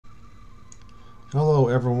Hello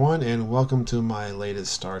everyone, and welcome to my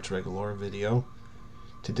latest Star Trek lore video.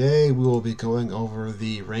 Today we will be going over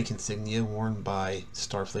the rank insignia worn by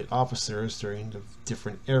Starfleet officers during the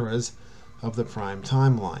different eras of the Prime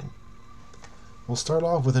timeline. We'll start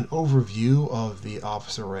off with an overview of the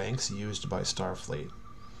officer ranks used by Starfleet,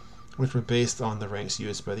 which were based on the ranks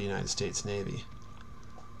used by the United States Navy.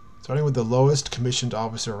 Starting with the lowest commissioned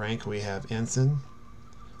officer rank, we have Ensign,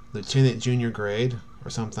 Lieutenant Junior grade, or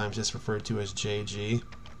sometimes just referred to as JG,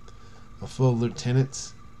 a full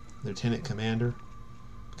lieutenant, lieutenant commander,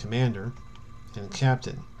 commander, and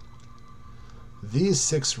captain. These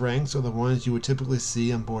 6 ranks are the ones you would typically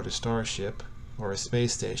see on board a starship or a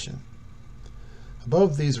space station.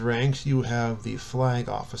 Above these ranks you have the flag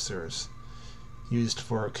officers, used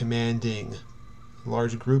for commanding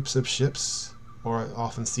large groups of ships, or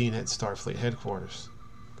often seen at Starfleet headquarters.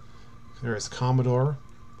 There is Commodore,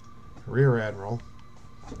 Rear Admiral,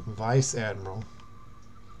 Vice Admiral,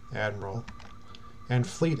 Admiral, and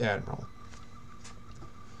Fleet Admiral.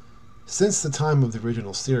 Since the time of the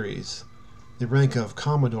original series, the rank of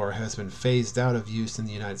Commodore has been phased out of use in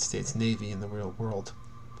the United States Navy in the real world.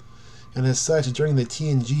 And as such, during the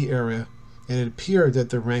TNG era, it appeared that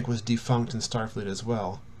the rank was defunct in Starfleet as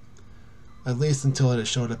well, at least until it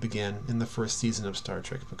showed up again in the first season of Star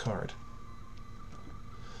Trek Picard.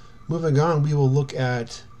 Moving on, we will look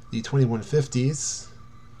at the 2150s,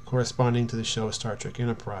 corresponding to the show Star Trek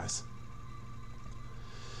Enterprise.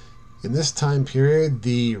 In this time period,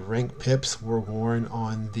 the rank pips were worn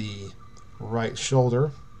on the right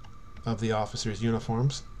shoulder of the officers'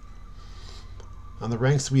 uniforms. On the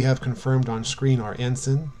ranks we have confirmed on screen are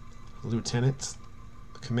Ensign, Lieutenant,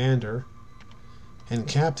 Commander, and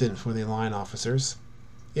Captain for the line officers.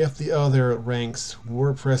 If the other ranks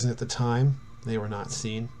were present at the time, they were not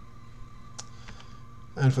seen.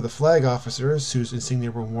 And for the flag officers, whose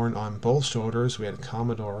insignia were worn on both shoulders, we had a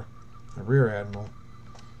Commodore, a Rear Admiral,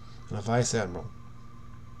 and a Vice Admiral.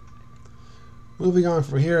 Moving on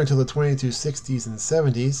from here until the 2260s and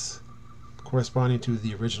 70s, corresponding to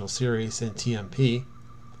the original series and TMP,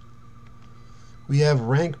 we have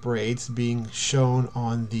rank braids being shown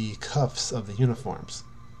on the cuffs of the uniforms.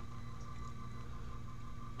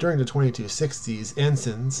 During the 2260s,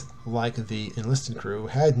 ensigns, like the enlisted crew,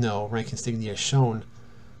 had no rank insignia shown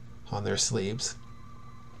on their sleeves.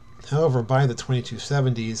 However, by the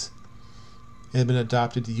 2270s, it had been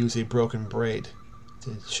adopted to use a broken braid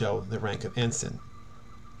to show the rank of ensign,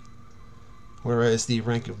 whereas the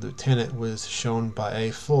rank of lieutenant was shown by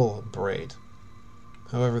a full braid.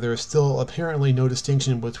 However, there is still apparently no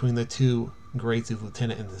distinction between the two grades of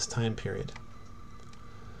lieutenant in this time period.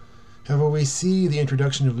 However, we see the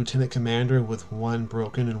introduction of lieutenant commander with 1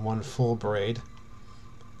 broken and 1 full braid,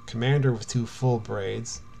 commander with 2 full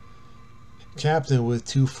braids, captain with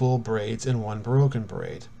 2 full braids and 1 broken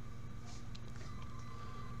braid.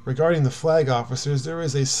 Regarding the flag officers, there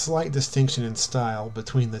is a slight distinction in style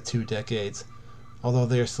between the 2 decades, although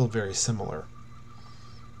they are still very similar.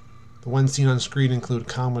 The ones seen on screen include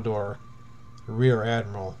Commodore, Rear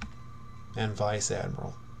Admiral, and Vice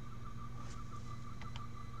Admiral.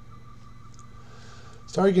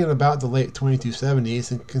 Starting at about the late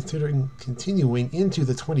 2270s and continuing into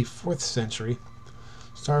the 24th century,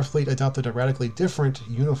 Starfleet adopted a radically different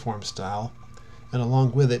uniform style, and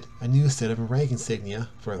along with it, a new set of rank insignia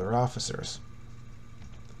for their officers.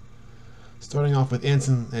 Starting off with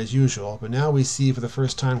ensign as usual, but now we see for the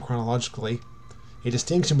first time chronologically a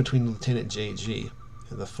distinction between Lieutenant JG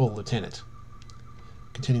and the full lieutenant.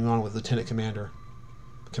 Continuing on with Lieutenant Commander,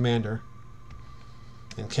 Commander,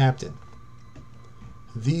 and Captain.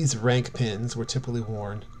 These rank pins were typically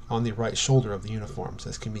worn on the right shoulder of the uniforms,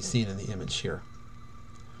 as can be seen in the image here.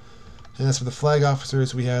 And as for the flag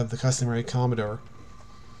officers, we have the customary Commodore,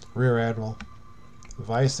 Rear Admiral,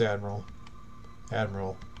 Vice Admiral,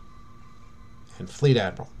 Admiral, and Fleet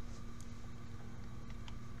Admiral.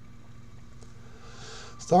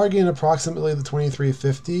 Starting in approximately the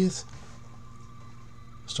 2350s,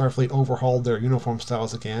 Starfleet overhauled their uniform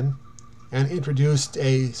styles again and introduced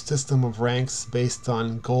a system of ranks based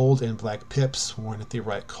on gold and black pips worn at the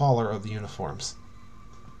right collar of the uniforms.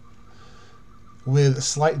 With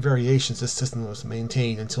slight variations, this system was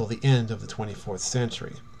maintained until the end of the 24th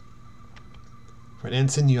century. For an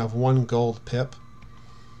ensign, you have 1 gold pip,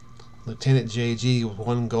 Lieutenant JG with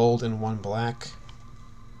 1 gold and 1 black,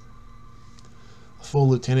 a full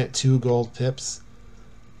lieutenant 2 gold pips,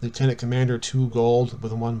 Lieutenant Commander 2 gold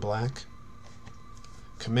with 1 black,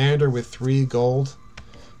 Commander with 3 gold,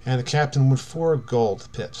 and the Captain with 4 gold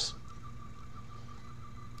pips.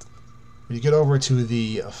 When you get over to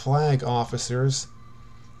the flag officers,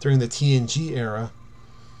 during the TNG era,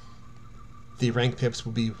 the rank pips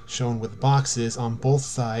will be shown with boxes on both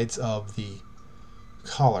sides of the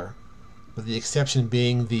collar, with the exception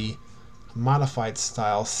being the modified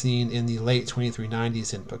style seen in the late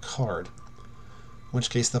 2390s in Picard, in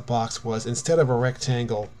which case the box was, instead of a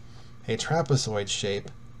rectangle, a trapezoid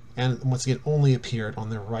shape, and once again only appeared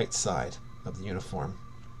on the right side of the uniform.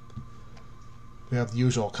 We have the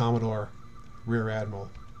usual Commodore, Rear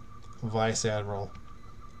Admiral, Vice Admiral,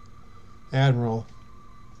 Admiral,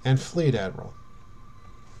 and Fleet Admiral.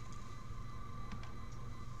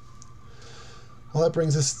 Well, that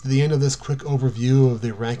brings us to the end of this quick overview of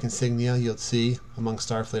the rank insignia you'll see among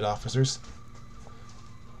Starfleet officers.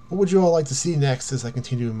 What would you all like to see next as I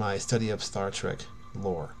continue my study of Star Trek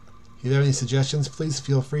lore? If you have any suggestions, please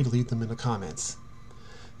feel free to leave them in the comments.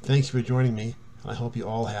 Thank you for joining me, and I hope you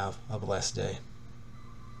all have a blessed day.